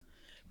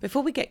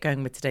Before we get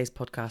going with today's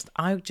podcast,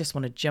 I just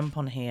want to jump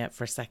on here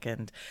for a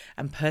second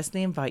and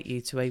personally invite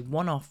you to a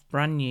one-off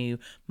brand new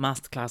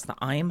masterclass that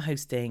I am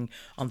hosting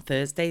on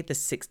Thursday, the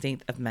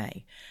 16th of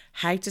May.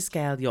 How to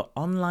scale your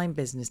online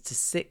business to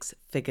 6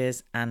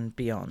 figures and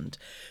beyond.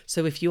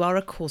 So if you are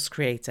a course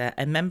creator,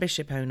 a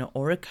membership owner,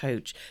 or a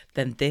coach,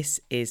 then this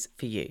is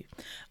for you.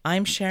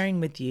 I'm sharing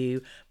with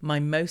you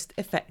my most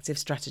effective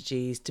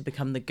strategies to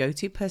become the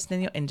go-to person in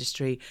your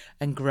industry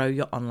and grow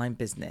your online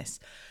business.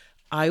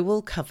 I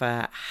will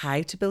cover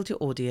how to build your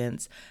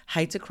audience,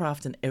 how to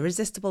craft an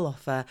irresistible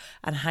offer,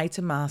 and how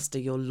to master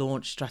your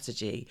launch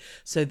strategy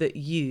so that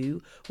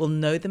you will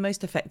know the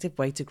most effective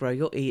way to grow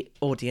your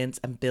audience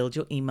and build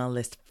your email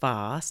list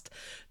fast,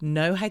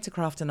 know how to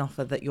craft an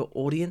offer that your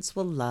audience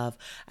will love,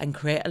 and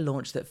create a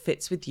launch that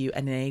fits with you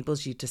and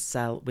enables you to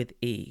sell with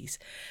ease.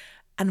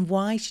 And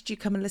why should you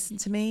come and listen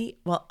to me?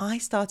 Well, I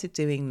started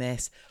doing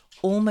this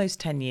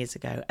almost 10 years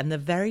ago. And the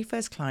very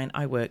first client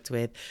I worked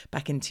with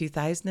back in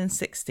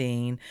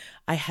 2016,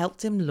 I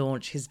helped him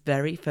launch his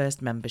very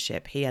first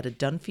membership. He had a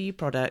done-for-you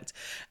product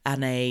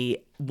and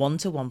a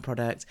one-to-one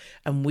product,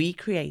 and we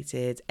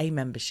created a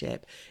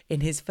membership.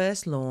 In his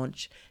first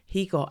launch,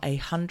 he got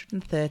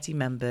 130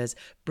 members,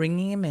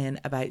 bringing him in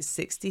about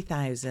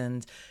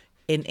 60,000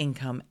 in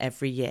income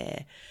every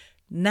year.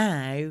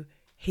 Now,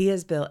 he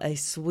has built a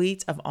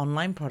suite of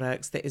online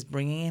products that is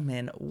bringing him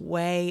in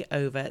way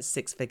over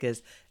 6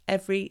 figures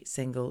every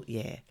single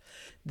year.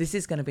 This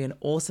is going to be an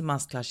awesome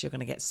masterclass. You're going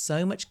to get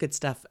so much good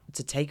stuff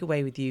to take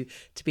away with you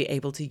to be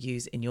able to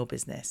use in your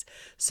business.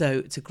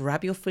 So to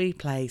grab your free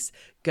place,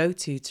 go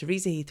to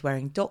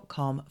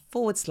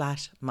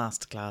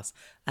teresaheathwareing.com/masterclass,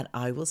 and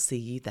I will see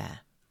you there.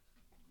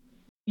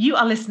 You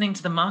are listening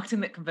to the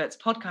Marketing That Converts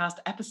podcast,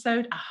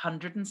 episode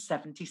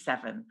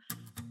 177.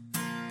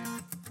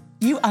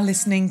 You are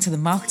listening to the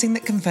Marketing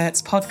That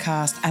Converts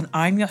podcast, and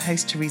I'm your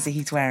host, Teresa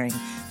Heathwareing.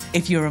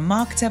 If you're a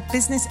marketer,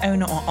 business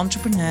owner, or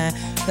entrepreneur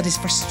that is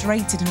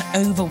frustrated and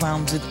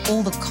overwhelmed with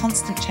all the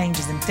constant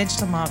changes in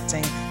digital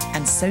marketing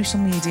and social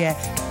media,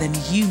 then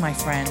you, my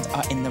friend,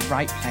 are in the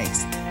right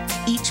place.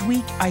 Each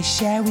week, I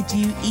share with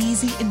you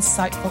easy,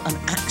 insightful, and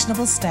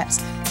actionable steps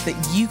that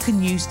you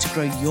can use to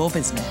grow your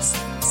business.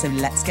 So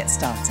let's get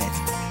started.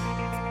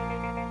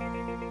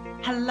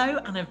 Hello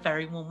and a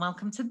very warm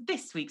welcome to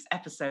this week's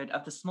episode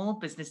of the Small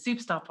Business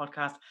Superstar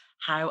Podcast.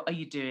 How are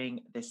you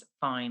doing this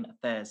fine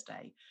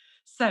Thursday?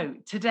 So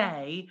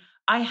today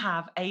I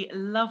have a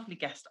lovely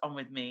guest on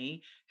with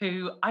me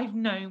who I've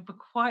known for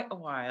quite a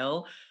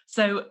while.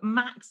 So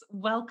Max,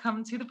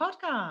 welcome to the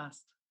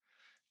podcast.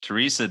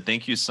 Teresa,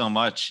 thank you so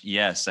much.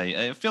 Yes,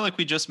 I feel like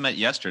we just met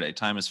yesterday.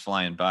 Time is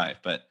flying by,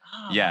 but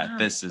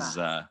this is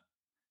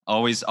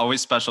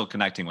always special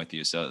connecting with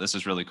you. So this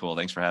is really cool.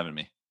 Thanks for having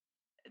me.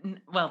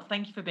 Well,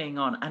 thank you for being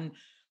on. And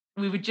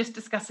we were just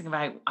discussing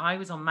about, I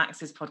was on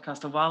Max's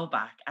podcast a while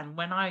back, and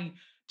when I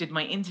did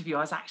my interview, I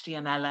was actually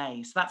in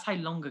LA. So that's how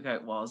long ago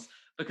it was,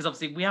 because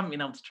obviously we haven't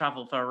been able to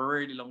travel for a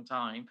really long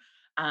time.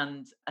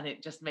 And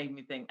it just made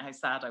me think how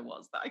sad I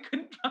was that I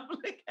couldn't travel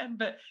again.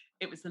 But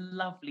it was a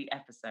lovely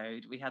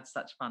episode. We had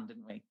such fun,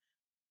 didn't we?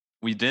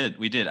 We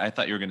did. I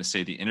thought you were going to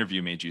say the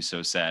interview made you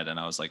so sad. And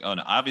I was like, oh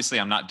no, obviously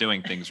I'm not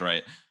doing things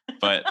right.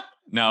 But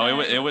no,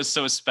 it was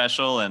so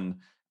special. And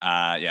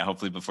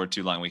hopefully before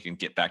too long, we can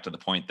get back to the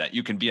point that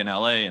you can be in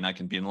LA and I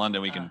can be in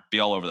London. We can be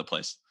all over the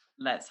place.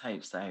 Let's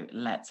hope so.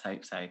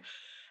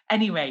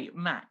 Anyway,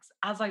 Max,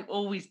 as I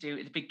always do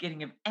at the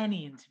beginning of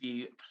any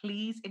interview,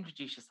 please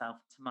introduce yourself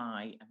to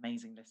my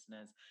amazing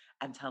listeners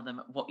and tell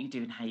them what you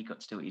do and how you got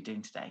to do what you're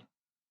doing today.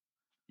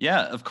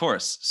 Yeah, of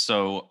course.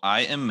 So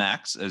I am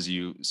Max, as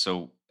you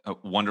so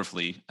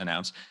wonderfully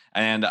announced,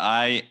 and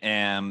I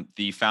am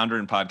the founder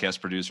and podcast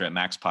producer at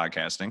Max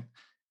Podcasting.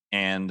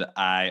 And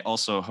I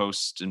also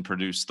host and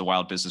produce the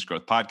Wild Business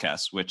Growth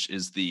Podcast, which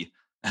is the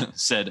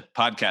said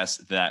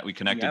podcast that we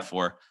connected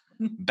for.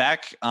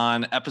 Back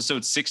on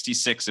episode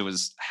 66, it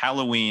was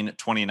Halloween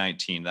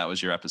 2019. That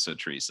was your episode,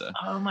 Teresa.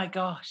 Oh my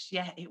gosh.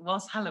 Yeah, it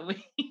was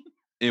Halloween.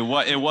 It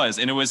was.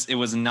 And it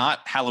was not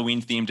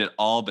Halloween themed at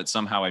all, but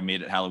somehow I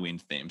made it Halloween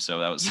themed. So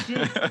that was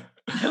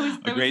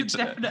there was a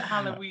definite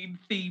Halloween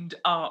themed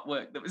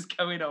artwork that was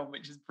going on,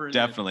 which is brilliant.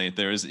 Definitely.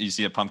 You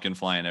see a pumpkin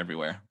flying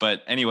everywhere.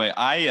 But anyway,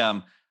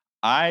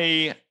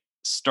 I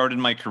started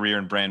my career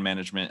in brand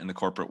management in the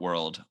corporate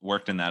world,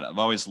 worked in that. I've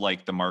always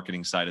liked the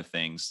marketing side of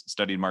things,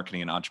 studied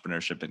marketing and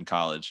entrepreneurship in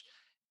college.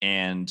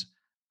 And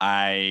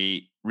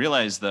I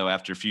realized, though,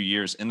 after a few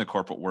years in the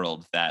corporate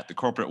world, that the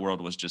corporate world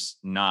was just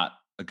not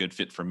a good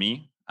fit for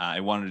me.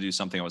 I wanted to do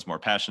something I was more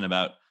passionate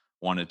about,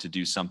 wanted to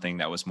do something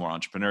that was more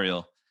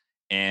entrepreneurial.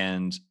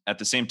 And at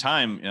the same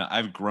time,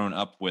 I've grown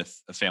up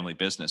with a family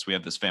business. We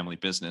have this family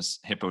business,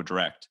 Hippo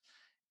Direct.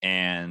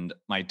 And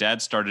my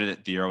dad started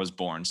it the year I was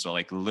born. So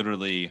like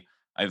literally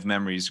I have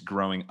memories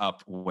growing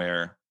up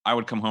where I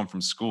would come home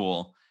from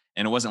school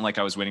and it wasn't like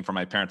I was waiting for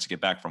my parents to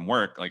get back from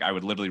work. Like I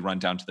would literally run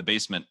down to the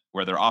basement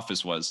where their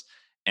office was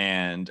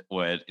and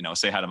would,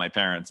 say hi to my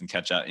parents and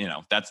catch up.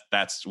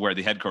 That's where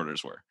the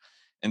headquarters were.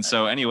 And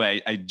so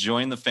anyway, I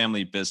joined the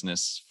family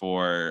business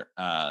for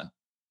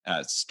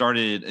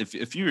Started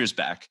a few years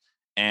back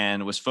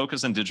and was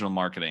focused on digital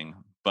marketing.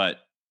 But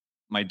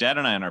my dad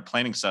and I in our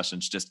planning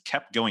sessions just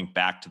kept going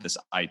back to this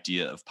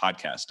idea of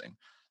podcasting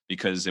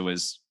because it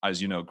was,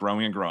 as you know,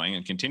 growing and growing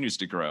and continues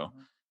to grow.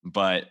 Mhm.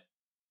 But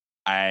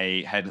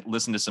I had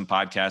listened to some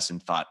podcasts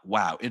and thought,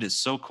 wow, it is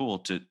so cool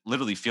to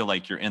literally feel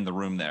like you're in the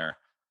room there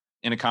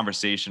in a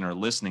conversation or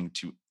listening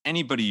to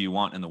anybody you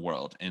want in the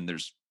world. And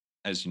there's,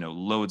 as you know,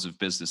 loads of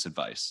business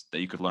advice that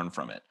you could learn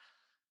from it.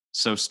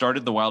 So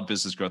started the Wild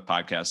Business Growth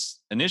Podcast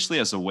initially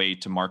as a way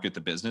to market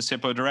the business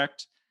Hippo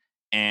Direct.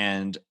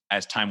 And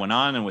as time went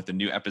on, and with a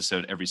new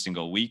episode every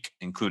single week,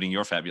 including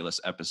your fabulous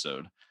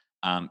episode,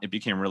 it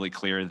became really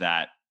clear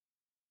that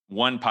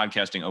one,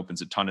 podcasting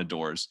opens a ton of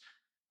doors,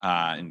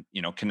 and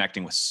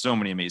connecting with so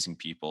many amazing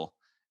people,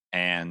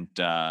 and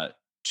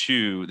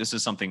two, this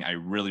is something I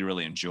really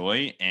really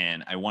enjoy,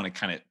 and I want to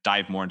kind of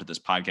dive more into this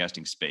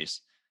podcasting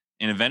space.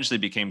 And eventually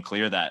became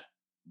clear that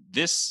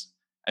this,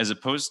 as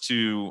opposed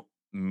to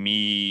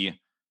me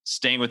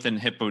staying within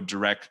Hippo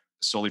Direct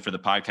solely for the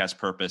podcast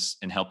purpose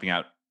and helping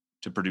out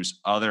to produce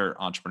other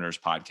entrepreneurs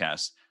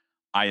podcasts,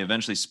 I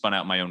eventually spun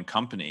out my own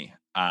company,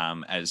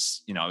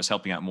 as I was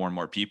helping out more and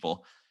more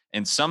people,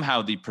 and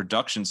somehow the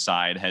production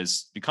side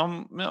has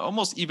become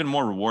almost even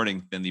more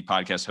rewarding than the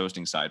podcast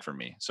hosting side for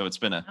me. So it's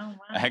been Oh, a wow.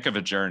 heck of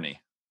a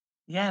journey.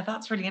 Yeah,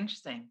 that's really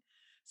interesting.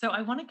 So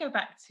I want to go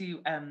back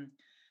to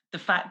the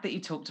fact that you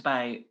talked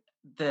about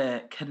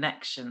the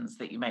connections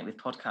that you make with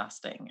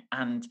podcasting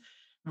and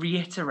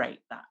reiterate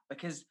that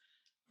because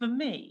for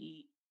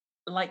me,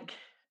 like,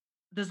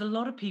 there's a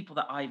lot of people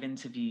that I've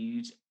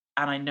interviewed,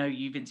 and I know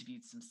you've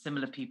interviewed some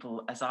similar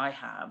people as I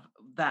have,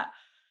 that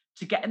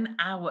to get an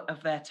hour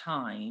of their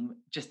time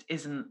just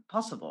isn't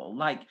possible.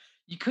 Like,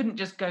 you couldn't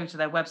just go to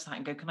their website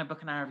and go, "Can I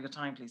book an hour of your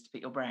time, please, to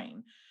pick your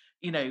brain?"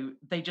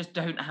 They just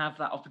don't have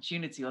that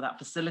opportunity or that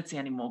facility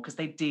anymore because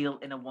they deal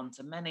in a one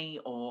to many,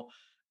 or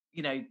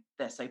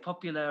they're so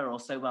popular or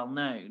so well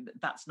known that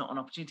that's not an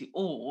opportunity,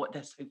 or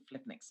they're so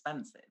flipping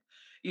expensive.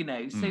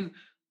 Mm. So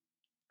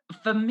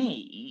for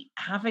me,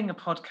 having a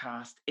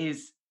podcast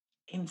is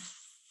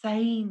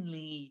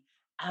insanely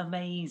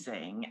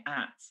amazing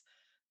at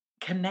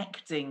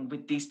connecting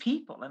with these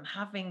people and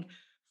having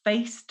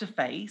face to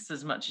face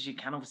as much as you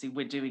can. Obviously,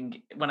 we're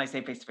doing, when I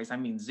say face to face, I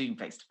mean Zoom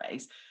face to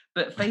face,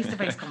 but face to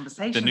face The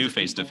conversations new with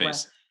face to people where,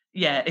 face.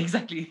 yeah,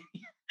 exactly.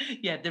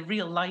 Yeah, the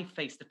real life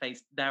face to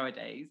face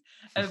nowadays.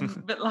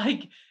 But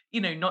like,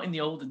 not in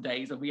the olden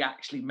days when we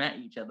actually met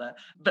each other,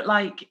 but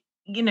like,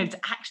 to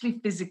actually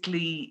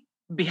physically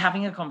be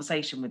having a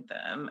conversation with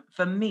them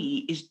for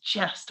me is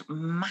just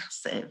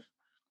massive.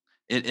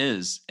 It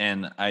is.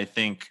 And I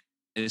think,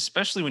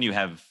 especially when you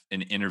have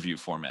an interview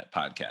format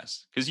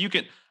podcast, because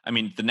I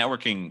mean, the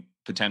networking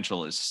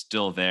potential is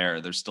still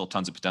there. There's still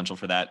tons of potential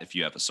for that if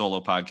you have a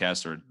solo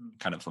podcast or Mhm.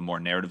 kind of a more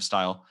narrative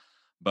style.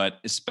 But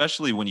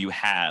especially when you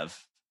have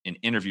an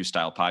interview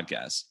style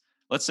podcast,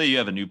 let's say you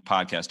have a new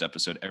podcast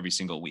episode every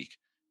single week.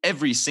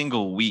 Every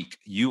single week,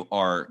 you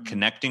are Mhm.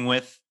 connecting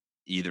with,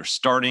 either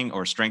starting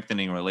or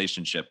strengthening a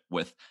relationship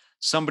with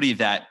somebody Yeah.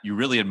 that you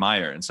really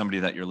admire and somebody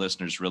that your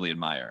listeners really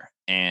admire.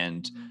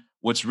 And Mhm.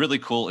 what's really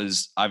cool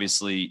is,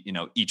 obviously,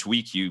 each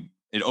week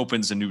it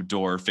opens a new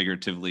door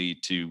figuratively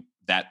to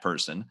that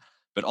person,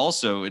 but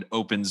also it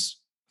opens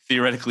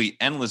theoretically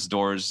endless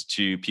doors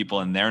to people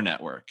in Mhm. their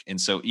network.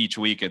 And so each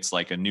week it's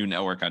like a new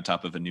network on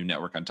top of a new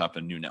network on top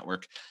of a new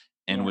network.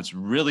 And Yeah. what's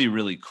really,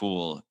 really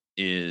cool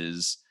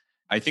is,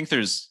 I think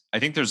there's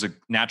a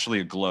naturally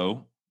a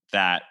glow,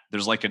 that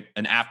there's like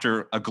an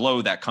after a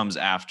glow that comes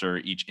after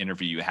each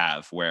interview you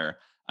have, where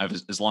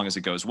as long as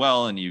it goes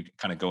well and you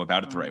kind of go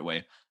about it the Mm. right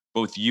way,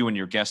 both you and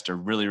your guest are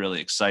really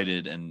really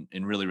excited and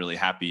really really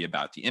happy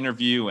about the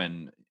interview,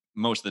 and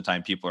most of the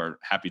time people are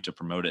happy to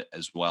promote it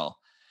as well.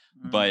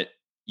 Mm. But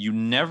you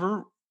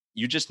never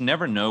you just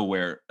never know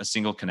where a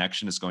single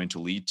connection is going to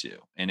lead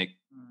to. And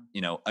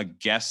Mm. a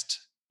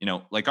guest,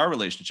 like our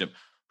relationship,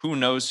 who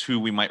knows who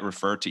we might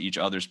refer to each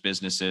other's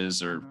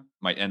businesses or Mhm.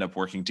 might end up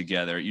working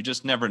together. You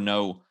just never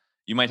know.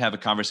 You might have a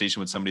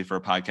conversation with somebody for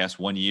a podcast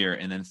 1 year,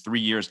 and then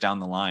 3 years down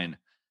the line,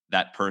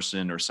 that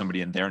person or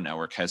somebody in their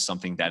network has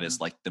something that is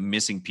Mhm. like the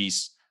missing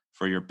piece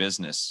for your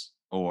business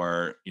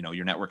or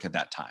your network at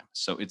that time.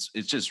 So it's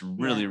just Yeah.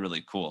 really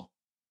really cool.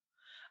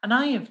 And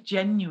I have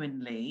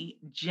genuinely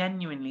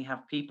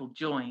have people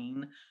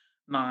join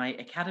my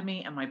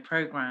academy and my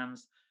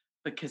programs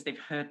because they've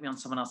heard me on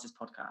someone else's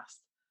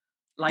podcast.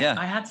 Like, Yeah.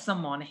 I had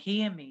someone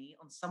hear me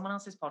on someone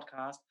else's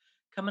podcast,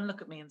 come and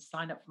look at me and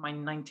sign up for my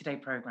 90-day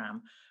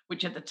program,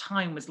 which at the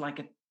time was like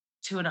a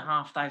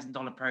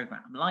 $2,500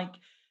 program. Like,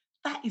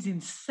 that is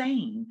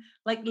insane.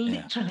 Like, Yeah.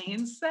 literally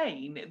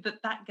insane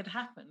that that could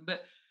happen.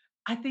 But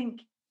I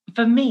think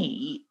for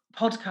me,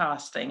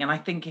 podcasting, and I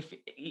think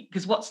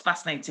because what's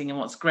fascinating and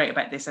what's great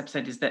about this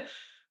episode is that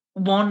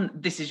one,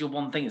 this is your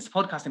one thing, it's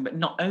podcasting, but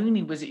not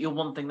only was it your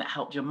one thing that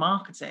helped your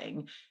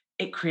marketing,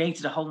 it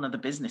created a whole nother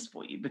business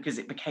for you because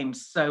it became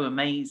so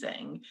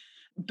amazing.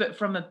 But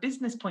from a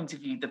business point of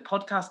view, the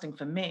podcasting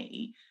for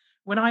me,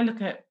 when I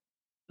look at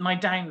my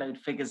download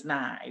figures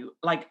now,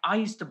 like, I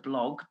used to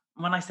blog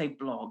when I say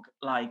blog,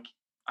 like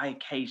I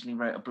occasionally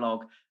wrote a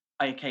blog.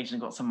 I occasionally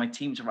got some of my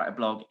team to write a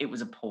blog. It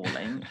was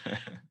appalling.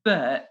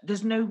 But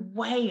there's no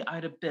way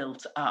I'd have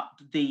built up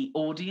the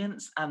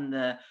audience and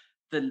the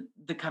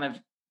kind of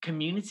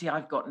community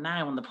I've got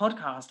now on the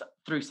podcast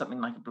through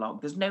something like a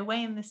blog. There's no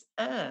way in this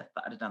earth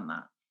that I'd have done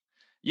that.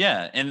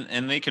 Yeah,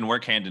 and they can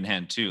work hand in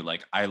hand too.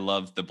 Like I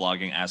love the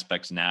blogging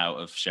aspects now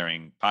of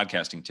sharing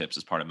podcasting tips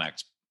as part of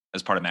Max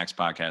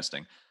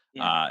podcasting,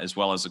 Yeah. as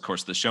well as of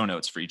course the show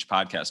notes for each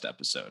podcast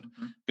episode.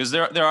 Mhm. Because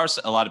there are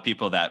a lot of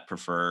people that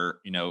prefer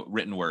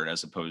written word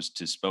as opposed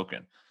to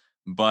spoken,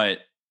 but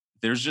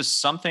there's just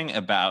something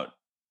about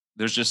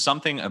there's just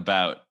something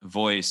about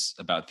voice,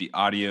 about the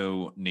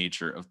audio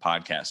nature of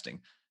podcasting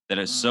that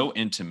is Mm. so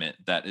intimate,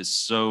 that is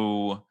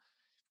so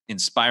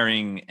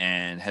inspiring,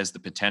 and has the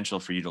potential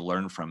for you to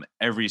learn from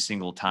every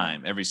single Yeah.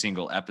 time, every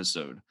single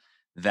episode,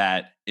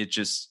 that it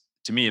just,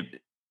 to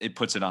me, it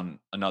puts it on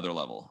another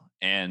level.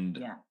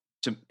 Yeah.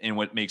 And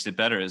what makes it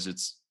better is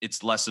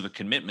it's less of a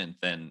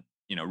commitment than,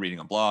 reading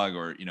a blog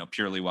or,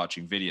 purely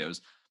watching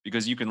videos,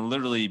 because you can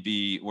literally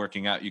be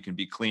working out, you can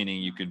be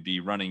cleaning, you Mm. could be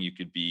running, you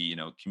could be,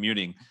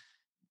 commuting.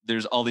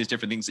 There's all these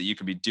different things that you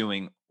could be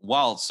doing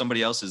while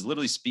somebody else is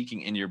literally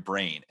speaking in your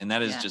brain. And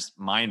that is Yeah. just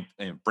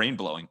brain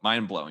blowing,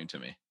 mind blowing to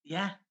me.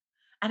 Yeah.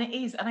 And it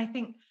is. And I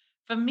think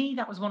for me,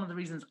 that was one of the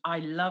reasons I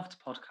loved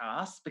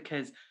podcasts,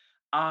 because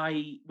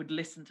I would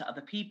listen to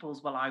other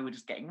people's while I was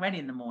just getting ready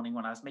in the morning,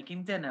 when I was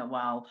making dinner,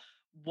 while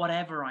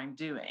whatever I'm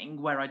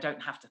doing, where I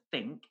don't have to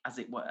think, as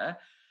it were.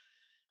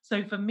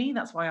 So for me,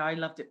 that's why I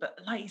loved it. But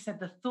like you said,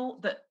 the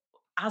thought that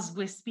as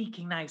we're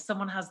speaking now,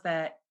 someone has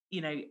their,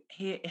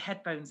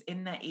 headphones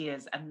in their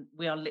ears and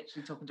we are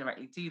literally talking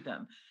directly to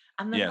them.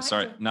 And the Yeah, fact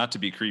sorry, of, not to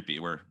be creepy.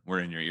 We're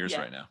in your ears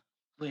yeah, right now.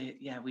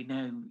 we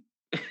know.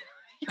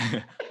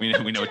 We know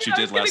Do you what you I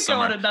did was going last to go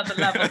on summer. another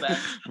level there.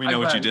 We I know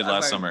what you won't. did I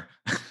last won't.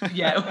 summer.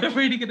 Yeah, we're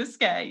really going to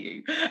scare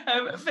you.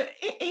 But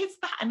it is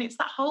that, and it's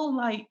that whole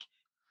like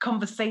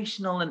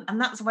conversational,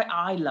 and that's what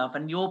I love.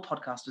 And your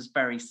podcast was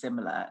very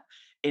similar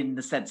in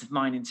the sense of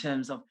mine, in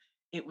terms of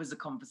it was a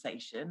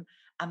conversation,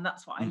 and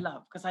that's what I Mm.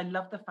 love, because I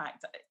love the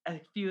fact that a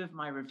few of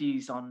my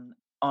reviews on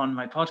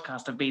my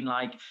podcast have been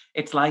like,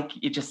 it's like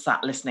you just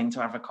sat listening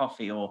to have a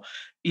coffee, or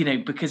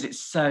because it's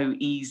so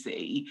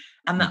easy,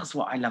 and Mm. that's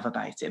what I love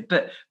about it.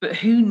 But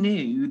who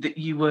knew that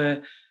you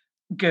were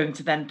going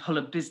to then pull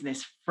a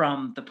business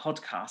from the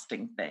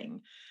podcasting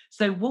thing?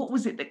 So what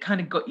was it that kind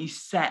of got you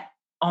set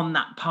on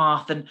that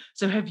path? And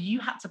so have you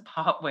had to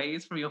part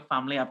ways from your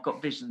family? I've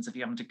got visions of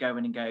you having to go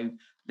in and go,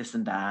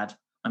 listen, Dad,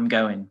 I'm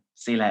going.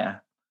 See you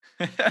later.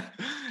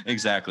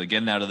 Exactly,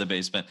 getting out of the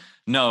basement.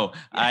 No,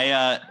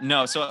 Yeah.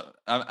 no. So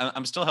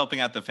I'm still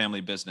helping out the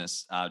family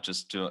business,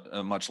 just to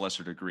a much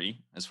lesser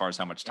degree, as far as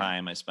how much Yeah.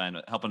 time I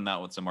spend helping them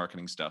out with some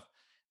marketing stuff.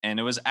 And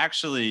it was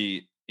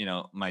actually,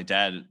 my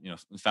dad,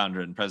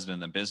 founder and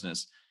president of the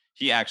business.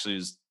 He actually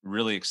was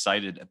really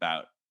excited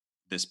about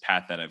this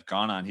path that I've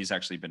gone on. He's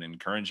actually been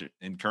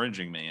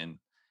encouraging me, and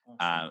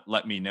Awesome.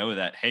 let me know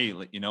that, hey,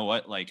 you know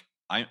what, like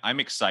I'm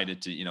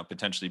excited to,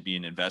 potentially be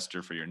an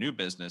investor for your new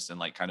business, and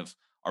like kind of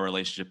our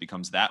relationship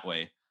becomes that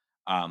way,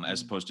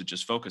 as Mm. opposed to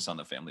just focus on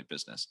the family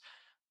business.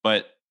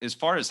 But as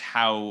far as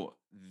how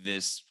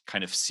this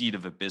kind of seed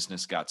of a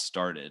business got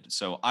started,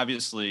 so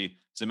obviously,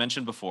 as I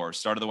mentioned before,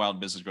 started the Wild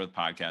Business Growth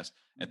Podcast.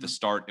 At the Mhm.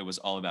 start, it was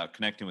all about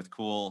connecting with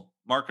cool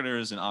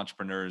marketers and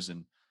entrepreneurs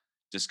and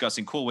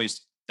discussing cool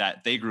ways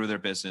that they grew their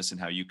business and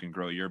how you can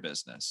grow your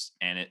business.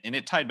 And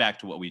it tied back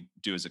to what we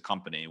do as a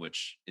company,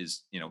 which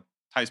is,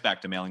 ties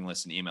back to mailing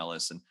lists and email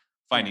lists and Yeah.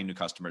 finding new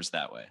customers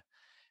that way.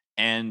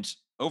 And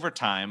over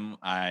time,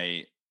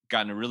 I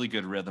got in a really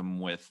good rhythm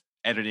with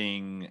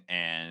editing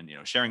and,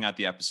 sharing out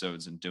the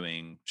episodes and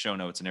doing show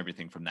notes and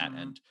everything from that Mhm.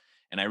 end.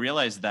 And I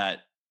realized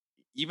that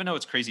even though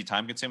it's crazy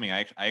time consuming,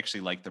 I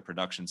actually like the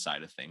production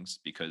side of things,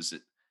 because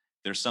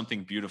there's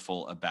something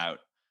beautiful about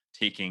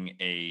taking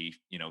a,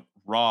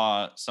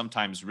 raw,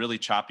 sometimes really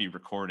choppy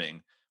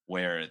recording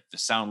where the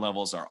sound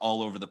levels are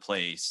all over the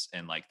place,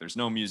 and like there's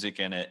no music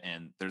in it,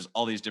 and there's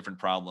all these different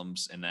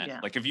problems. And that, Yeah.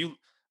 like, if you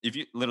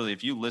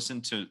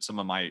listen to some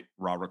of my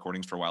raw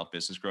recordings for Wild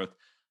Business Growth,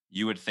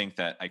 you would think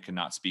that I could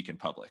not speak in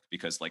public,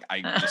 because like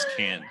I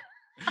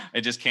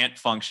just can't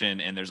function,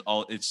 and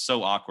it's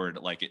so awkward,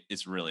 like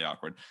it's really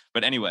awkward.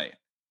 But anyway,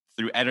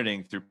 through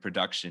editing, through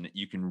production,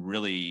 you can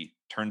really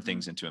turn Mm.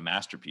 things into a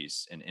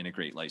masterpiece and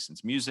integrate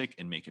licensed music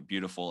and make it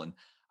beautiful. And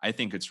I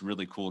think it's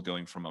really cool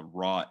going from a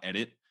raw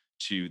edit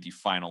to the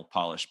final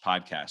polished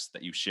podcast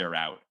that you share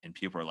out, and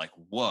people are like,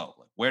 whoa,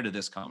 like, where did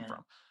this come Yeah.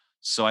 from?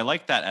 So I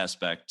like that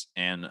aspect.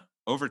 And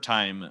over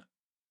time,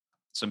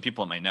 some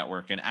people at my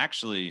network, and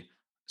actually,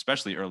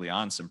 especially early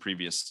on, some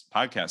previous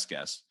podcast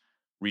guests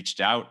reached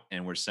out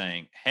and were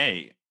saying,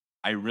 hey,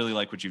 I really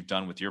like what you've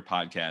done with your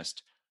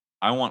podcast.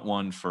 I want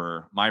one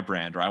for my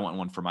brand, or I want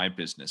one for my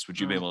business. Would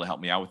you be Mm. able to help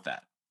me out with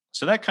that?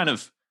 So that kind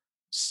of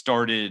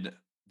started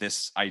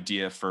this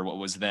idea for what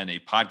was then a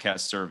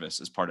podcast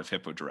service as part of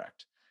Hippo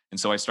Direct. And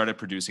so I started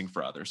producing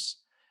for others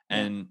Yeah.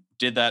 and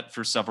did that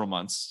for several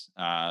months,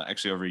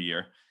 actually over a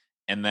year.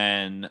 And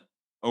then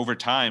over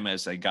time,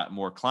 as I got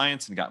more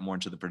clients and got more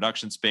into the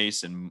production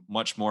space, and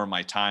much more of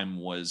my time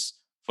was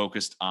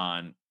focused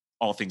on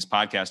all things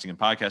podcasting and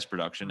podcast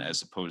production, Mm.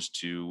 as opposed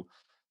to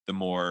the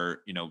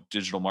more,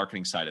 digital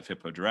marketing side of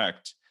Hippo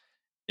Direct,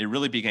 it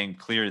really became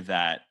clear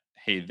that,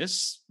 hey,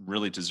 this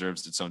really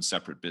deserves its own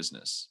separate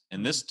business.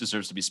 And Mm. this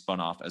deserves to be spun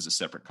off as a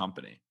separate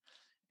company.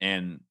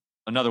 And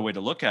another way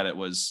to look at it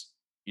was,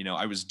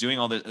 I was doing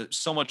all the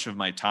so much of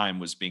my time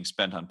was being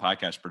spent on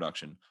podcast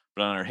production,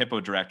 but on our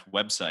Hippo Direct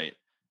website,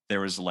 there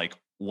was like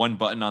one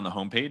button on the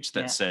homepage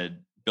that Yeah.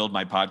 said build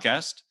my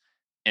podcast.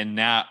 And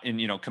now,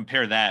 and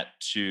compare that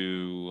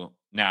to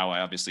now, I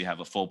obviously have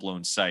a full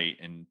blown site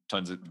and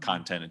tons of Mm.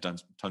 content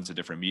and tons of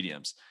different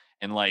mediums.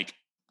 And like,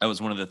 that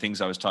was one of the things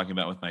I was talking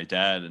about with my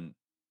dad. And,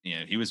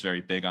 he was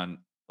very big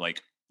on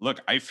like, look,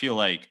 I feel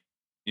like,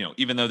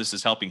 even though this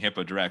is helping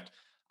Hippo Direct,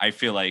 I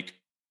feel like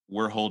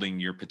we're holding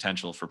your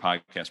potential for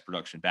podcast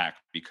production back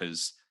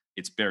because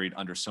it's buried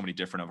under so many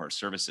different of our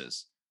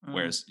services. Mm.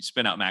 Whereas you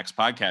spin out Max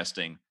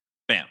Podcasting,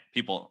 bam,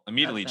 people That's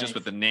immediately just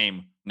with nice. the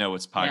name know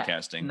it's Yeah.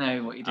 podcasting.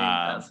 Know what you're doing.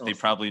 That's They awesome.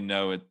 probably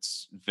know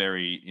it's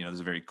very, there's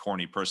a very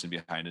corny person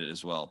behind it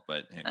as well,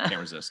 but hey, can't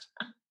resist.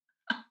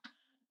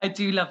 I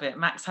do love it.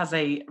 Max has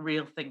a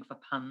real thing for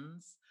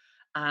puns,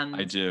 I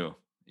and do.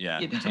 Yeah,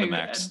 you to the know,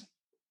 max.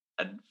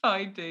 and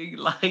finding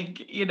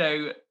like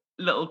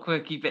little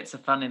quirky bits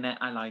of fun in it.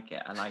 I like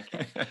it. I like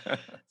it.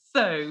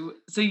 So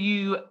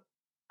you,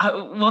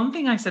 one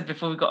thing I said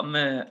before we got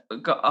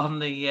on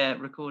the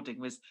recording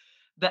was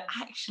that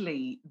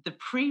actually the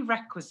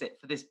prerequisite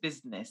for this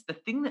business, the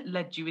thing that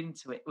led you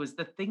into it, was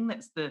the thing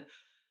that's the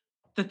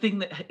thing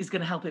that is going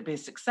to help it be a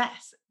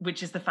success,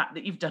 which is the fact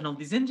that you've done all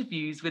these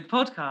interviews with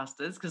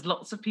podcasters, because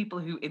lots of people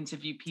who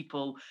interview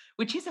people,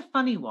 which is a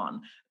funny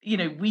one,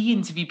 we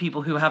interview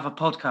people who have a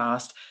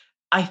podcast.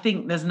 I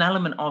think there's an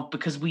element of,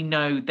 because we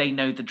know they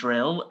know the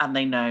drill and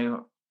they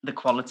know the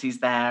qualities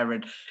there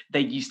and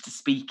they're used to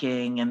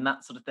speaking and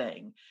that sort of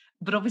thing.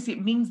 But obviously,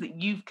 it means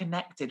that you've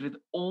connected with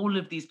all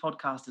of these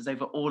podcasters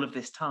over all of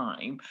this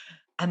time.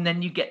 And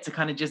then you get to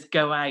kind of just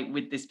go out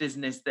with this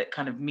business that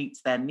kind of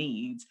meets their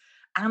needs,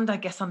 and I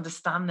guess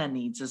understand their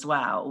needs as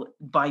well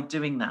by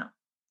doing that.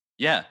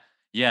 Yeah.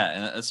 Yeah.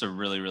 And that's a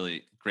really,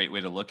 really great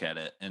way to look at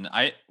it. And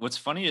what's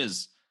funny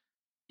is,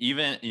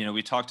 even,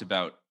 we talked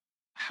about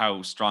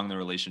how strong the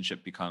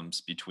relationship becomes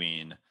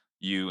between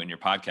you and your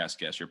podcast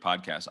guests, your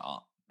podcast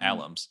Mm.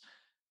 alums.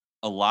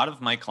 A lot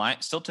of my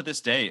clients, still to this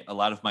day, a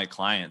lot of my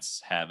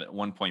clients have at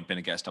one point been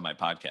a guest on my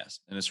podcast.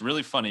 And it's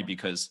really funny Yeah.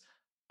 because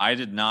I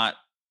did not,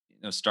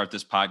 start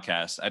this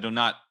podcast. I do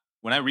not,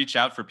 when I reach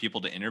out for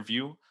people to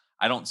interview,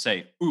 I don't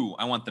say, ooh,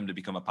 I want them to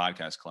become a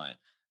podcast client.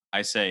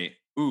 I say,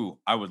 ooh,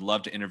 I would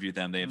love to interview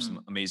them. They have some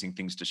Mm. amazing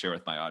things to share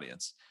with my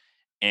audience.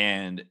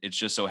 And it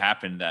just so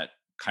happened that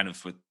kind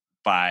of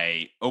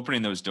by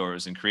opening those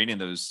doors and creating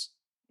those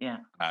Yeah.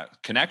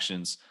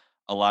 connections,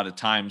 a lot of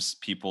times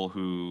people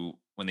who,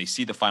 when they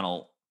see the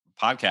final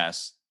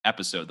podcast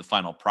episode, the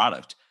final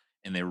product,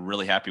 and they're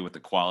really happy with the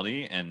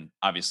quality. And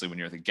obviously, when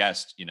you're the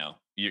guest,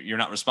 you're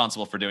not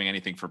responsible for doing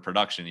anything for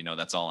production.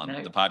 That's all on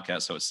No. the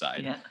podcast host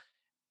side. Yeah.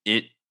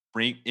 It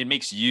it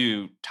makes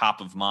you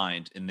top of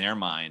mind in their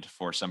mind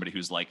for somebody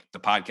who's like the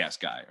podcast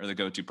guy or the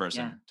go-to Yeah.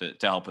 person to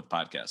help with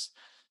podcasts.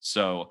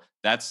 So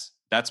that's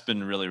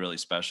been really, really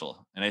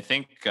special. And I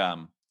think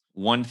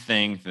one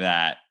thing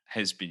that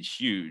has been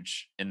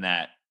huge, in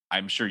that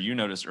I'm sure you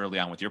noticed early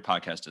on with your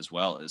podcast as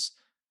well, is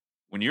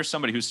when you're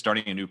somebody who's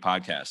starting a new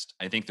podcast,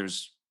 I think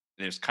there's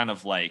kind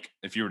of like,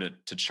 if you were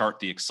to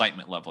chart the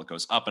excitement level, it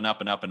goes up and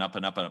up and up and up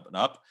and up and up and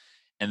up.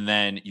 And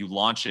then you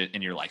launch it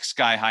and you're like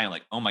sky high and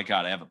like, oh my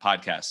God, I have a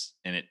podcast.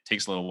 And it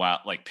takes a little while,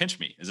 like, pinch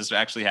me. Is this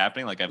actually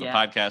happening? Like, I have a Yeah.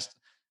 podcast.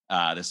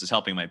 This is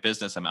helping my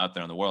business. I'm out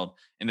there in the world.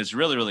 And it's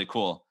really, really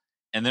cool.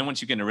 And then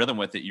once you get in a rhythm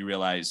with it, you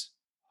realize,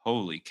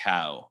 holy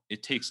cow,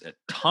 it takes a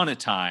ton of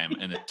time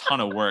and a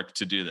ton of work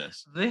to do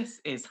this.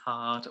 This is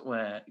hard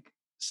work.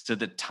 So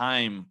the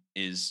time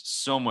is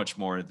so much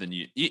more than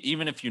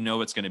even if you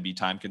know it's going to be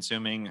time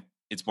consuming,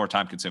 it's more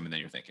time consuming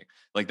than you're thinking.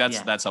 Like Yeah.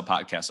 that's how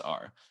podcasts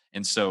are.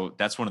 And so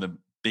that's one of the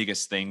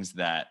biggest things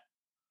that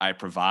I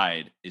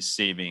provide, is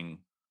saving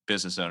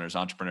business owners,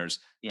 entrepreneurs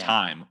Yeah.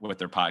 time with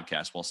their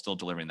podcast while still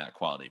delivering that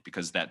quality,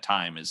 because that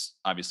time is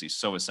obviously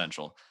so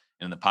essential.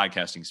 In the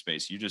podcasting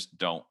space, you just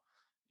don't,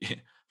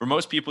 for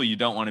most people, you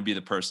don't want to be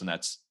the person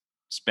that's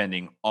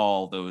spending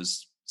all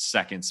those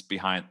seconds,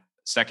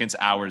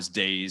 hours,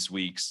 days,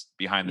 weeks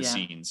behind the Yeah.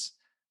 scenes,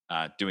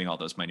 doing all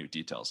those minute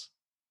details.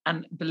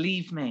 And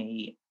believe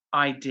me,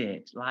 I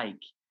did,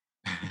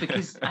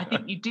 because I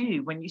think you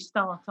do when you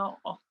start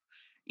off,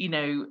 you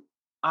know,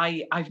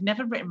 I've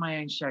never written my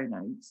own show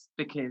notes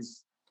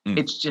because Mm.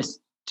 it's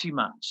just too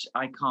much.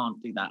 I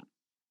can't do that.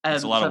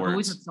 It's a lot So of I've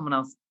always words had someone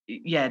else,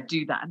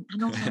 do that.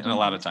 And also, I and a don't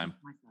lot like of listening time.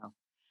 to myself.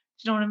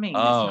 Do you know what I mean? It's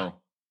like,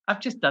 Oh, I've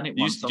just done it do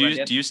you once do you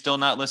already. do you still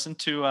not listen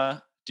to?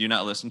 Do you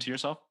not listen to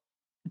yourself?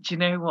 Do you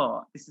know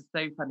what? This is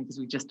so funny because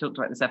we just talked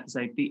about this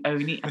episode. The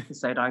only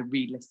episode I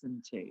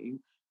re-listened to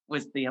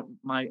was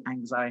my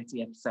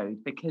anxiety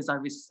episode, because I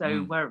was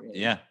so worried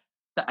Yeah.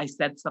 that I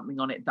said something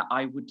on it that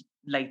I would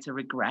later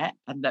regret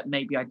and that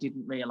maybe I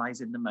didn't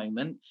realize in the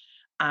moment.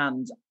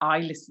 And I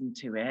listened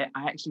to it.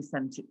 I actually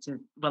sent it to,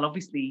 well,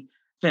 obviously,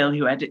 Phil,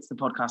 who edits the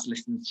podcast,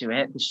 listens to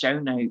it. The show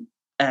note,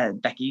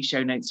 Becky,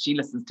 show notes, she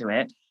listens to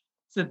it.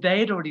 So they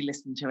had already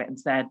listened to it and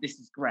said, this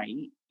is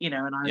great, and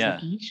I was like, Yeah.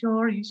 are you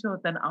sure? Are you sure?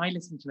 Then I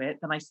listened to it.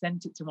 Then I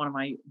sent it to one of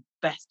my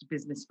best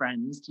business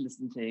friends to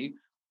listen to.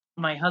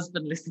 My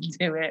husband listened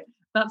to it.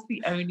 That's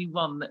the only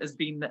one that has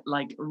been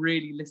like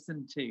really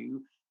listened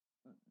to,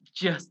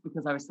 just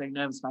because I was so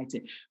nervous about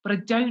it. But I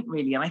don't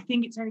really, and I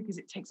think it's only because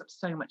it takes up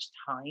so much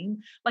time.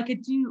 Like I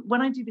do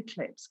when I do the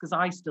clips, because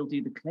I still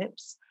do the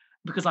clips,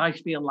 because I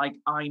feel like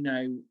I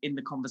know in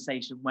the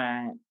conversation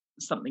where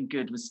something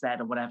good was said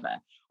or whatever,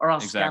 or I'll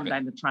scan Exactly.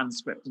 down the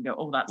transcript and go,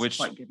 oh, that's Which,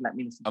 quite good, let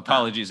me listen to that.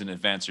 apologies in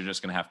advance, you're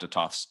just going to have to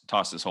toss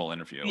this whole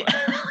interview away.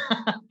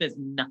 Yeah. There's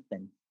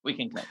nothing we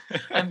can clip.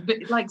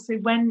 But like, so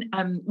when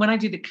I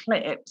do the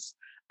clips,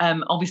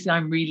 obviously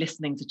I'm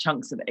re-listening to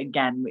chunks of it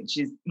again, which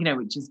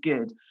is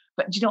good.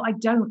 But I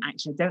don't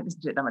listen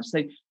to it that much.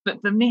 So, but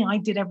for me, I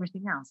did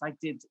everything else. I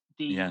did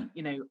the,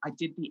 I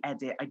did the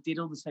edit, I did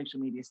all the social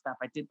media stuff,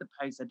 I did the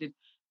posts, I did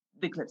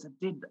the clips, I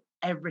did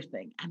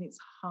everything. And it's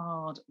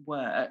hard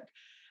work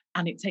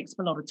and it takes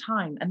a lot of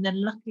time. And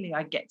then luckily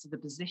I get to the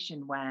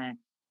position where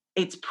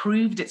it's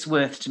proved its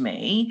worth to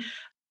me.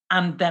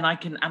 And then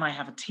I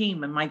have a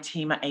team, and my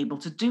team are able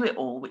to do it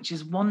all, which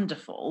is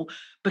wonderful,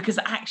 because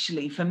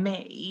actually for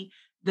me,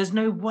 there's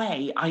no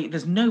way I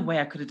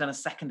could have done a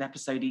second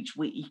episode each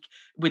week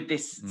with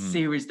this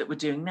series that we're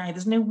doing now.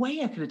 There's no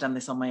way I could have done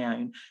this on my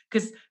own,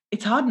 because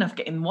it's hard enough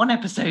getting one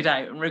episode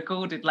out and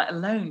recorded, let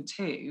alone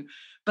two.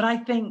 But I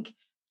think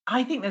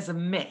there's a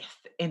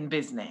myth in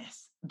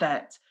business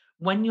that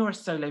when you're a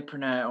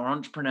solopreneur or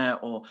entrepreneur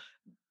or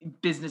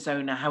business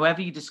owner,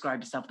 however you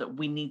describe yourself, that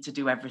we need to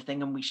do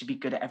everything and we should be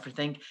good at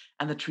everything.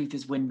 And the truth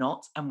is we're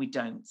not, and we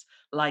don't.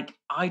 Like,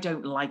 I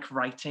don't like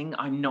writing.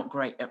 I'm not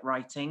great at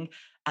writing.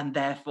 And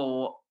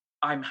therefore,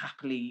 I'm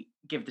happily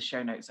give the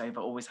show notes over,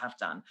 always have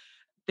done.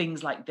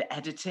 Things like the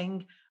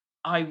editing,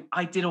 I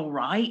did all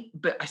right,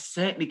 but I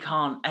certainly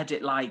can't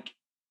edit like,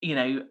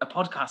 a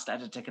podcast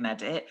editor can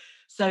edit.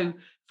 So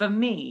for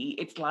me,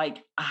 it's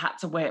like I had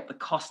to weigh up the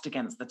cost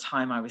against the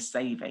time I was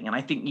saving. And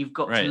I think you've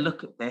got to Right.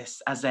 look at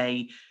this as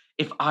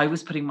if I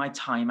was putting my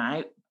time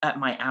out at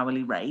my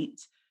hourly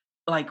rate,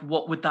 like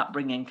what would that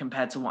bring in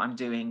compared to what I'm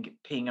doing,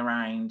 peeing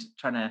around,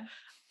 trying to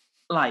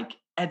like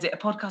edit a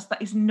podcast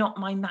that is not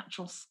my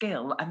natural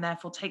skill and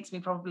therefore takes me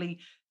probably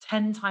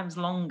 10 times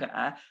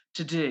longer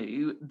to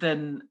do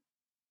than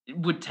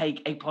would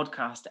take a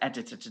podcast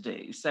editor to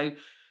do. So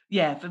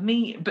yeah, for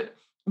me, but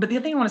the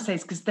other thing I want to say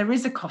is, because there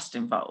is a cost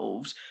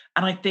involved,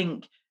 and I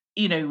think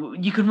you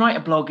can write a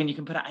blog and you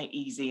can put it out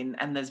easy,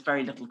 and there's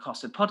very little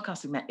cost with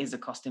podcasting. There is a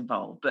cost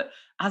involved, but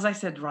as I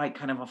said right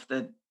kind of off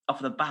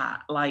the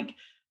bat, like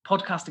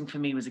podcasting for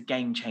me was a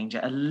game changer,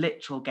 a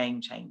literal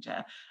game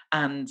changer,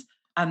 and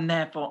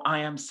therefore I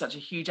am such a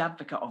huge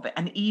advocate of it.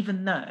 And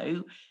even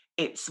though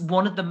it's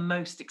one of the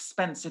most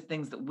expensive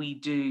things that we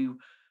do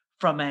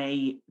from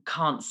a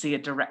can't see a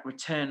direct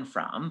return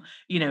from,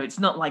 it's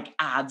not like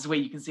ads where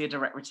you can see a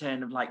direct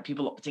return of like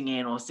people opting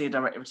in or see a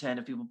direct return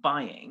of people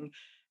buying.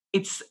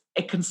 It's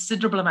a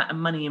considerable amount of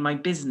money in my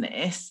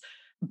business,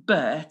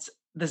 but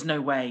there's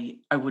no way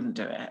I wouldn't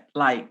do it.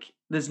 Like,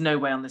 there's no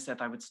way on this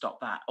earth I would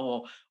stop that,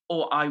 or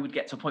I would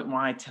get to a point where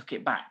I took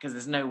it back, because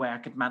there's no way I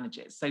could manage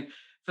it. So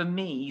for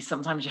me,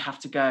 sometimes you have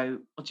to go,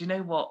 well, do you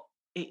know what?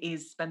 It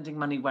is spending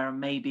money where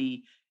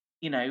maybe,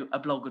 a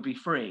blog would be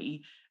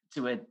free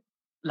to a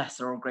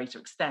lesser or greater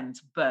extent,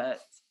 but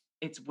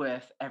it's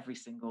worth every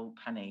single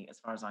penny as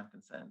far as I'm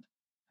concerned.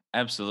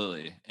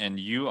 Absolutely. And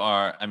you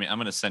are, I mean, I'm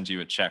going to send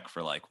you a check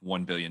for like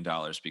 $1 billion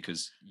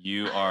because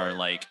you are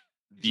like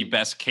the Jeez.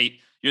 best case.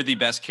 You're the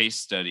best case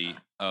study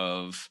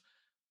of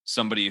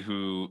somebody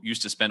who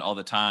used to spend all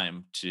the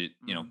time to,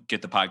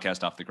 get the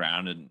podcast off the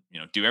ground and,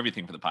 do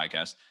everything for the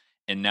podcast.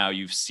 And now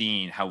you've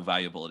seen how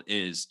valuable it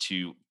is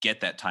to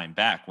get that time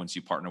back once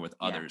you partner with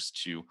Yeah. others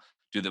to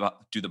do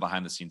the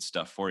behind the scenes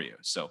stuff for you.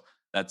 So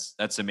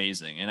that's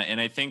amazing.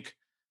 And I think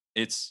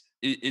it's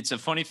a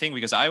funny thing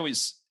because I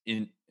always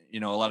a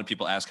lot of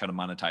people ask how to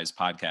monetize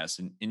podcasts,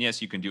 and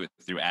yes, you can do it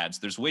through ads.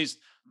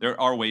 There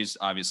are ways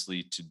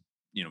obviously to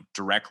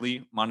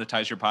directly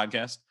monetize your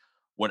podcast.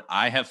 What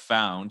I have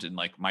found, and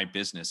like my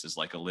business is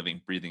like a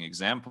living breathing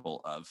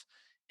example of,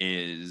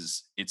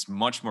 is it's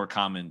much more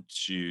common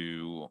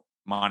to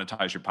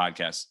monetize your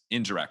podcast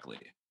indirectly,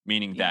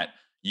 meaning Yeah. that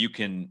you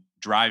can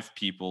drive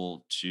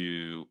people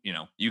to,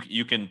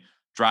 you can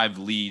drive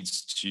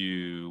leads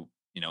to,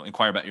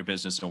 inquire about your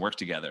business and work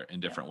together in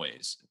different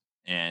ways.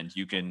 And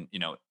you can,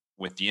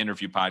 with the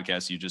interview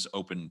podcast, you just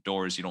open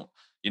doors. You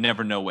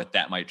never know what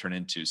that might turn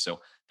into.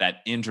 So that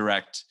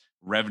indirect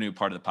revenue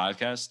part of the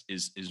podcast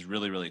is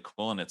really, really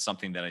cool. And it's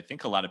something that I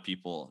think a lot of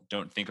people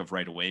don't think of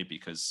right away,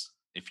 because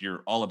if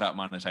you're all about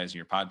monetizing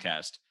your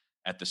podcast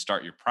at the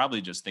start, you're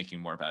probably just thinking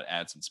more about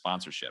ads and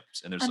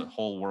sponsorships. And there's a And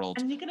whole world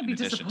you're going to in be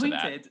addition to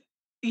that.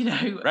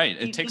 disappointed, Right.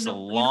 It takes a in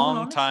all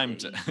long time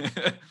honesty.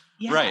 to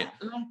Right.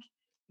 Yeah, like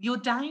your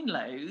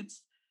downloads,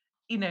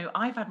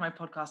 I've had my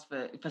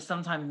podcast for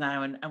some time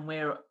now, and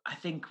I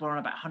think we're on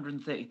about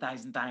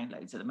 130,000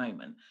 downloads at the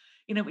moment,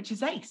 which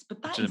is ace, but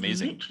Which that is is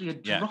amazing. literally a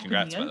Yeah, drop in the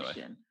congrats, by the way.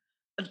 ocean.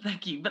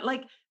 Thank you. But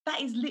like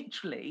that is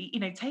literally,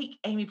 take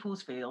Amy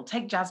Pulsfield,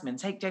 take Jasmine,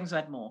 take James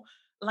Wedmore,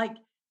 like,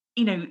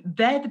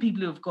 they're the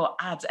people who have got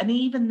ads. And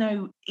even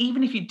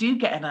if you do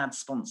get an ad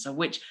sponsor,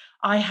 which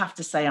I have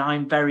to say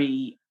I'm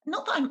very,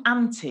 not that I'm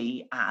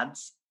anti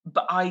ads,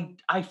 but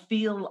I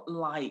feel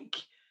like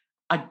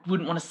I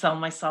wouldn't want to sell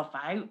myself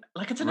out.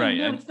 Like, I don't know. Right,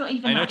 No, and it's not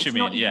even I know that. what you It's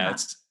mean. not even Yeah,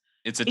 that.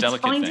 it's a It's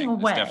delicate finding a thing.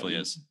 This definitely way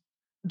is.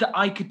 that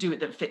I could do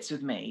it that fits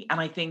with me. And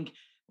I think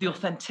the Right.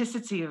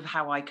 authenticity of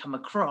how I come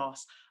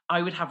across,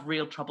 I would have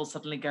real trouble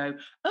suddenly go,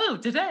 oh,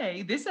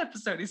 today this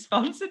episode is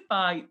sponsored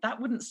by, that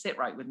wouldn't sit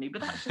right with me,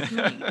 but that's just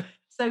me.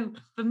 So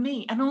for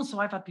me, and also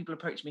I've had people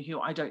approach me who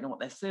I don't know what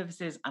their service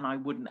is, and I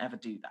wouldn't ever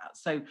do that.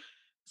 So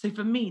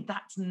for me,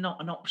 that's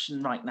not an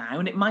option right now.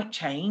 And it might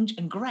change,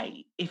 and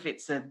great. If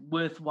it's a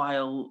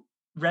worthwhile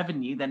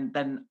revenue,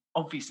 then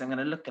obviously I'm going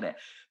to look at it.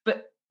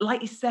 But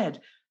like you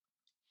said,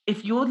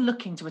 if you're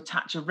looking to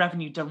attach a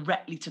revenue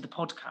directly to the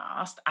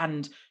podcast,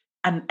 and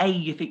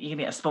you think you're going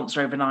to get a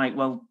sponsor overnight,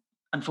 well,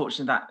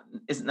 unfortunately that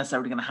isn't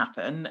necessarily going to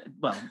happen,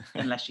 well,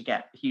 unless you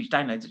get huge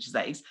downloads, which is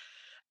ace.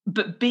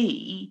 But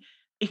B,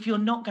 if you're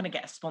not going to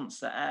get a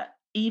sponsor,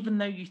 even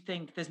though you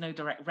think there's no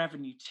direct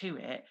revenue to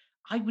it,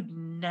 I would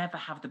never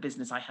have the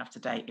business I have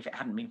today if it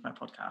hadn't been for my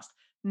podcast.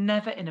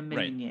 Never in a Right.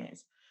 million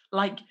years.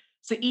 Like,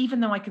 so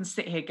even though I can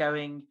sit here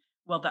going,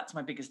 well, that's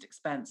my biggest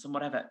expense and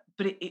whatever,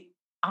 but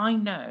I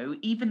know,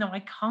 even though I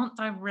can't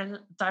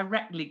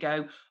directly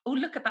go, oh,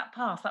 look at that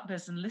path. That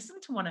person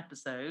listened to one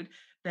episode,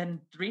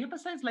 then 3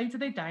 episodes later,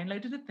 they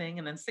downloaded a thing,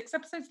 and then 6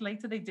 episodes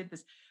later, they did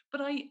this.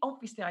 But I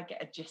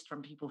get a gist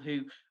from people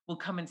who will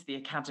come into the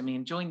academy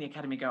and join the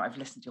academy, go, I've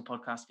listened to your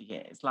podcast for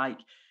years. Like,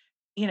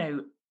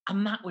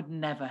 and that would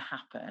never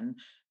happen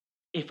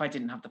if I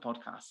didn't have the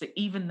podcast. So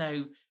even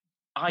though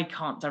I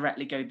can't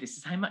directly go, this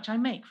is how much I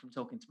make from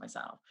talking to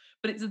myself,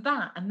 but it's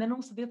that. And then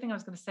also the other thing I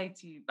was going to say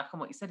to you back on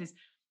what you said is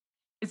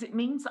it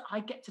means that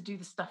I get to do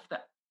the stuff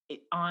that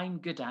I'm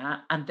good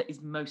at and that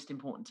is most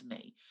important to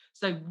me.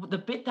 So the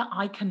bit that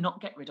I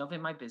cannot get rid of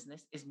in my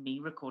business is me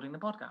recording the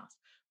podcast,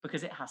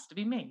 because it has to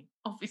be me.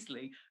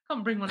 Obviously,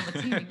 can't bring one of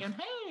my team and go,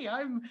 hey,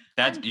 I'm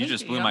That you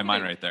just Katie. blew my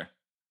mind right there.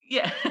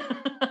 Yeah,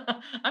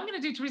 I'm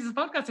going to do Teresa's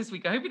podcast this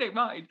week. I hope you don't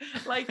mind.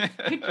 Like,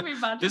 could you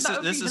imagine? That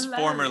would This be is hilarious.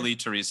 formerly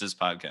Teresa's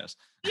podcast.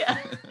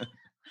 Yeah.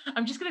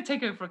 I'm just going to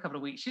take over for a couple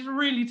of weeks. She's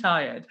really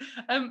tired.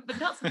 But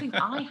that's the thing.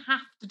 I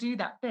have to do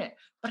that bit,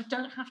 but I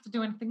don't have to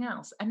do anything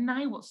else. And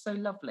now what's so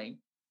lovely,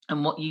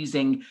 and what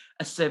using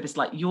a service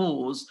like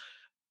yours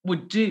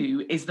would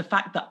do, is the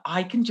fact that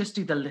I can just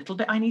do the little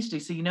bit I need to do.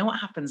 So you know what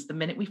happens the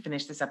minute we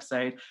finish this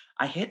episode?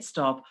 I hit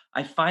stop,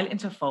 I file it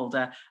into a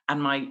folder,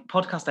 and my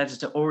podcast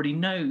editor already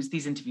knows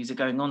these interviews are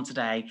going on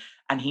today,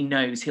 and he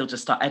knows he'll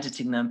just start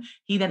editing them.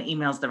 He then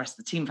emails the rest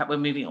of the team. In fact, we're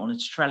moving it on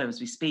into Trello as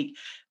we speak.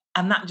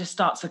 And that just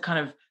starts a kind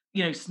of,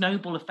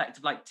 snowball effect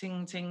of like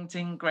ting, ting,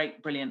 ting,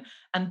 great, brilliant.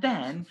 And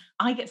then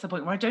I get to the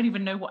point where I don't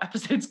even know what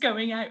episode's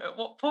going out at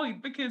what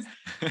point, because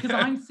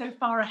I'm so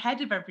far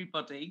ahead of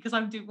everybody, because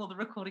I'm doing all the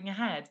recording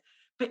ahead.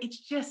 But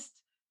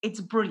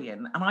it's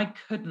brilliant. And I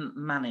couldn't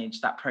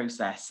manage that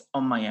process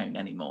on my own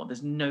anymore.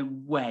 There's no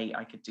way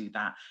I could do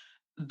that.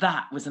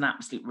 That was an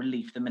absolute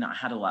relief the minute I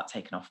had all that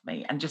taken off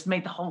me, and just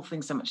made the whole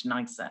thing so much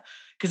nicer.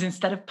 Because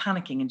instead of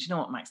panicking, and do you know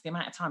what, Max, the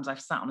amount of times I've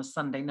sat on a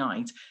Sunday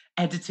night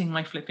editing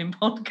my flipping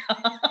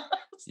podcast.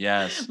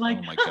 Yes. Like,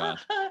 Oh my God.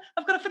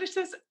 I've got to finish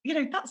this.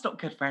 That's not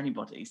good for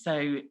anybody.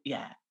 So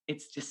yeah,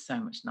 it's just so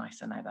much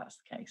nicer now that's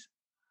the case.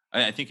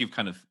 I think you've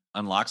kind of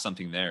unlocked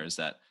something there, is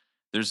that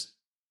there's,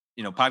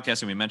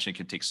 podcasting we mentioned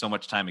can take so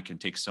much time. It can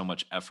take so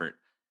much effort.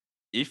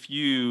 If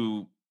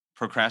you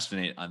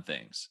procrastinate on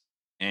things,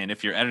 and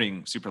if you're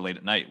editing super late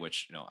at night,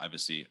 which,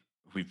 obviously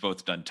we've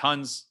both done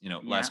tons, Yeah.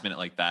 last minute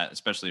like that,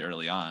 especially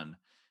early on,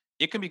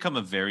 it can become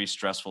a very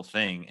stressful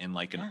thing and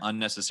like an Yeah.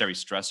 unnecessary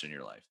stress in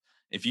your life.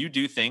 If you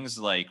do things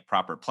like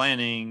proper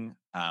planning,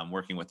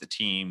 working with the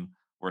team,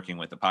 working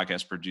with the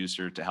podcast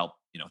producer to help,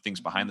 things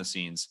behind the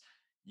scenes,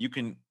 you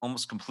can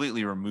almost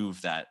completely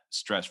remove that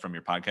stress from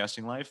your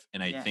podcasting life.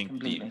 And I Yeah, think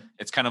completely.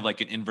 it's kind of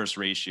like an inverse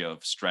ratio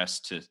of stress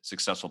to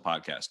successful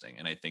podcasting.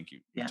 And I think you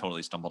Yeah.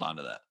 totally stumbled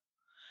onto that.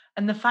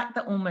 And the fact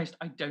that almost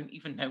I don't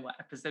even know what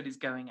episode is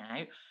going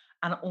out,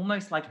 and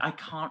almost like I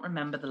can't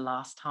remember the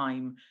last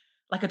time,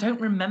 like I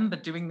don't remember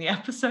doing the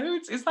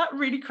episodes. Is that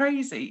really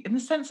crazy? In the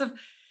sense of,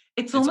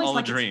 it's It's almost all a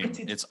like dream.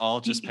 It's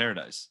all just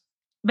paradise.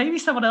 maybe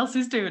someone else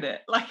is doing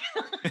it. Like,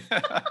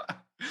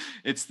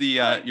 It's the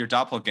like, your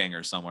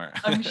doppelganger somewhere.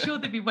 I'm sure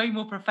they'd be way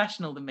more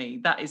professional than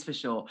me. That is for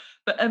sure.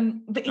 But No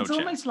it's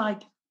almost chance.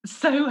 like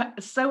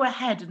so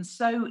ahead, and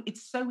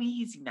it's so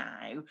easy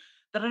now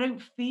that I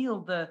don't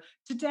feel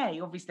today.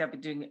 Obviously, I've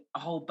been doing a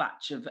whole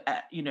batch of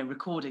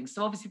recordings,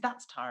 so obviously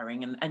that's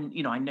tiring,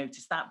 and I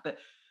noticed that.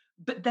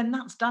 But then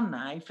that's done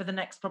now for the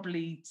next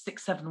probably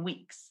 6-7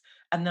 weeks.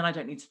 and then I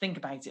don't need to think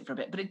about it for a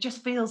bit. But it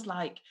just feels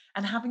like,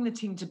 and having the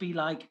team to be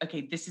like,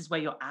 okay, this is where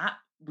you're at.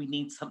 We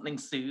need something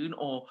soon,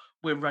 or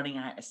we're running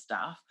out of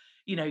stuff.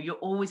 You know, you're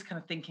always kind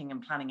of thinking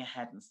and planning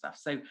ahead and stuff.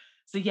 So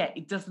yeah,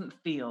 it doesn't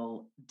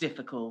feel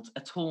difficult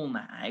at all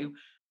now.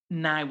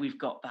 Now we've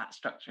got that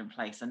structure in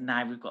place, and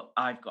now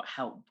I've got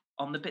help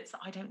on the bits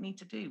that I don't need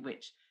to do,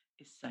 which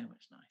is so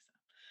much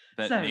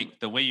nicer.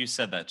 The way you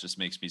said that just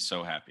makes me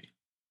so happy.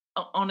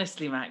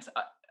 Honestly, Max,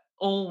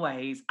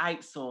 always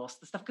outsource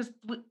the stuff, because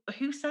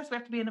who says we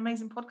have to be an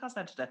amazing podcast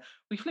editor?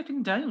 We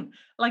flipping don't.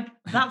 Like,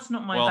 that's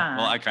not my bag.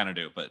 Well, I kind of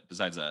do, but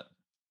besides that.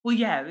 Well,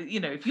 yeah,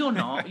 you know, if you're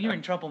not, you're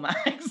in trouble,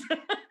 Max.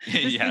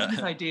 This business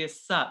idea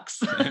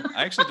sucks. I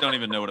actually don't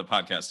even know what a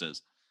podcast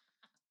is.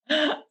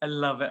 I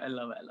love it.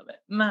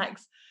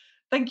 Max,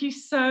 thank you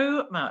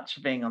so much for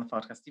being on the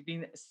podcast. You've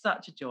been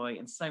such a joy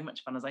and so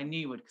much fun, as I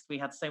knew you would, because we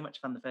had so much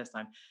fun the first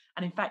time.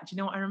 And in fact, you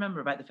know what I remember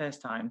about the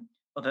first time,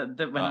 or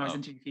when I was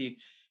interviewing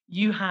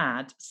you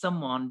had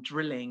someone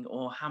drilling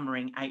or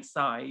hammering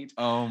outside.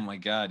 Oh my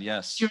God,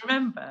 yes. Do you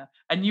remember?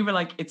 And you were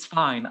like, it's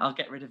fine, I'll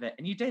get rid of it.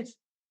 And you did.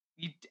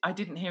 I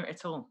didn't hear it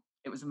at all.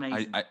 It was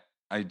amazing.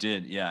 I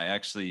did. Yeah.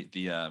 Actually,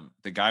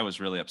 the guy was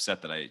really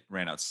upset that I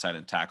ran outside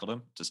and tackled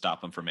him to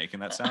stop him from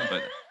making that sound.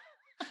 But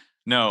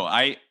no,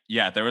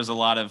 there was a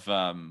lot of,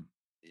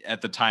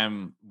 at the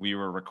time we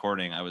were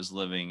recording, I was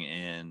living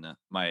in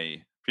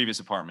my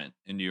previous apartment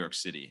in New York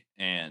City.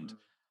 And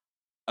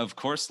of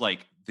course,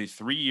 like the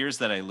 3 years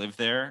that I lived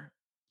there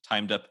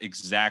timed up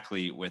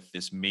exactly with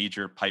this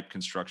major pipe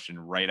construction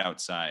right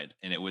outside.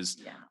 And it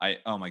was,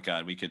 oh my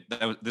God,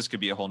 this could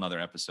be a whole nother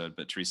episode,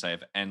 but Teresa, I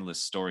have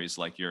endless stories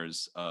like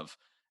yours of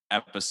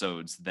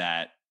episodes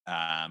that,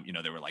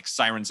 there were like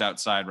sirens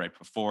outside right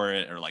before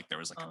it, or like there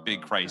was like a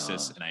big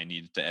crisis and I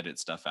needed to edit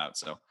stuff out.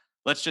 So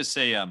let's just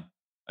say,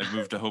 I've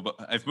moved to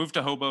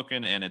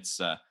Hoboken, and it's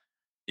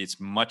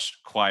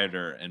much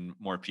quieter and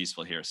more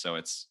peaceful here. So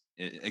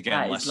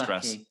again,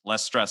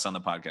 less stress on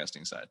the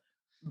podcasting side.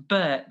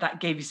 But that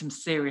gave you some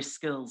serious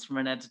skills from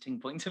an editing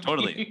point of view.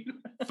 Totally.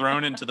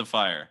 Thrown into the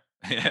fire.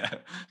 Yeah.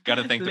 Got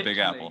to thank the Big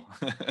Apple.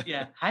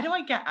 Yeah. How do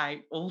I get out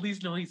all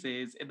these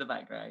noises in the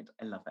background?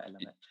 I love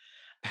it.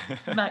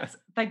 Max,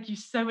 thank you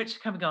so much for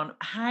coming on.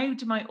 How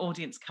do my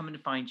audience come and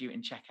find you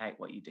and check out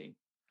what you do?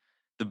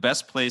 The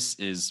best place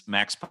is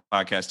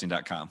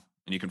maxpodcasting.com.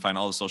 And you can find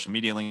all the social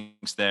media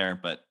links there.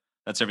 But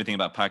that's everything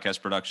about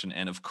podcast production.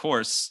 And of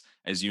course,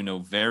 as you know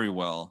very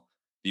well,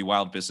 the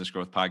Wild Business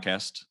Growth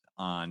Podcast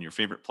on your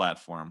favorite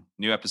platform.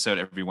 New episode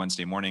every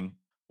Wednesday morning.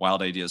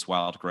 Wild Ideas,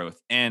 Wild Growth.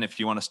 And if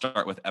you want to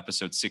start with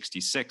episode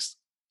 66,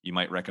 you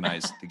might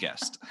recognize the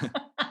guest.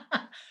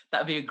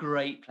 That'd be a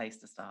great place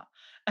to start.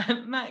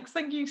 Max,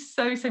 thank you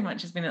so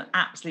much. It's been an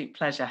absolute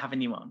pleasure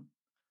having you on.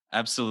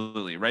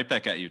 Absolutely. Right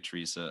back at you,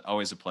 Teresa.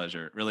 Always a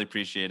pleasure. Really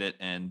appreciate it.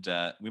 And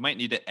we might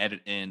need to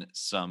edit in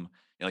some,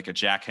 like a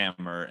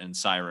jackhammer and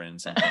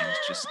sirens and things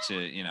just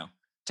to,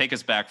 take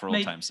us back for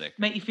old time's sake.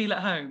 Make you feel at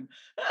home.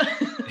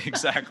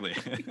 Exactly.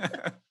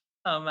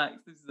 Oh, Max,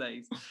 this is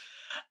ace.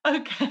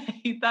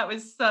 Okay, that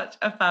was such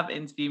a fab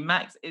interview.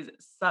 Max is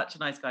such a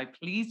nice guy.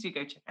 Please do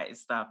go check out his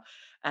stuff.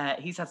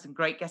 He's had some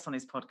great guests on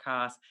his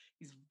podcast.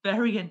 He's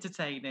very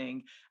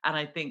entertaining, and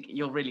I think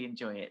you'll really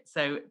enjoy it.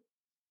 So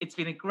it's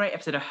been a great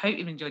episode. I hope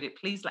you've enjoyed it.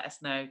 Please let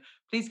us know.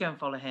 Please go and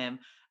follow him.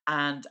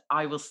 And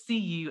I will see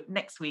you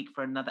next week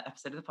for another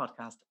episode of the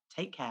podcast.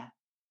 Take care.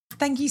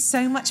 Thank you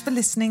so much for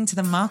listening to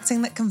the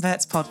Marketing That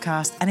Converts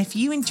podcast. And if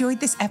you enjoyed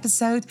this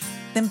episode,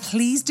 then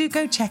please do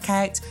go check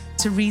out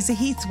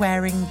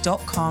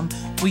teresaheathwaring.com,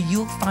 where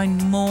you'll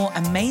find more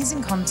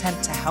amazing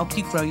content to help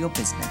you grow your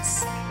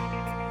business.